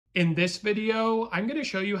In this video, I'm going to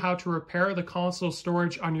show you how to repair the console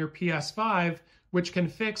storage on your PS5, which can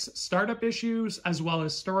fix startup issues as well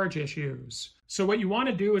as storage issues. So what you want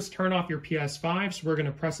to do is turn off your PS5, so we're going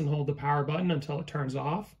to press and hold the power button until it turns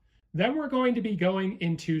off. Then we're going to be going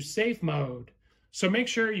into safe mode. So make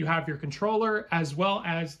sure you have your controller as well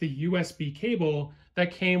as the USB cable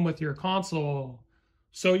that came with your console.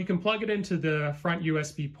 So you can plug it into the front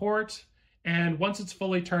USB port, and once it's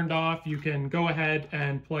fully turned off, you can go ahead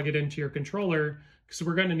and plug it into your controller because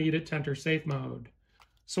we're going to need it to enter safe mode.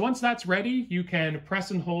 So once that's ready, you can press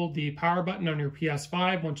and hold the power button on your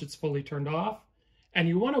PS5 once it's fully turned off, and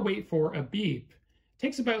you want to wait for a beep. It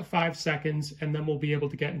takes about 5 seconds, and then we'll be able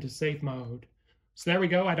to get into safe mode. So there we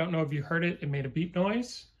go. I don't know if you heard it. It made a beep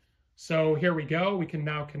noise. So here we go. We can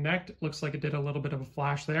now connect. It looks like it did a little bit of a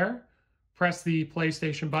flash there. Press the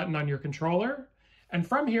PlayStation button on your controller. And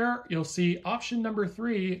from here, you'll see option number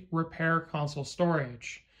 3, repair console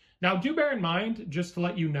storage. Now do bear in mind, just to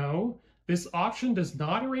let you know, this option does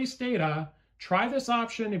not erase data. Try this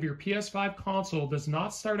option if your PS5 console does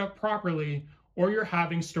not start up properly or you're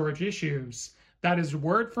having storage issues. That is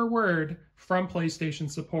word for word from PlayStation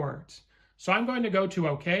support. So I'm going to go to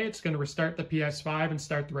OK. It's going to restart the PS5 and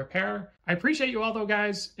start the repair. I appreciate you all though,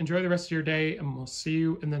 guys. Enjoy the rest of your day, and we'll see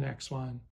you in the next one.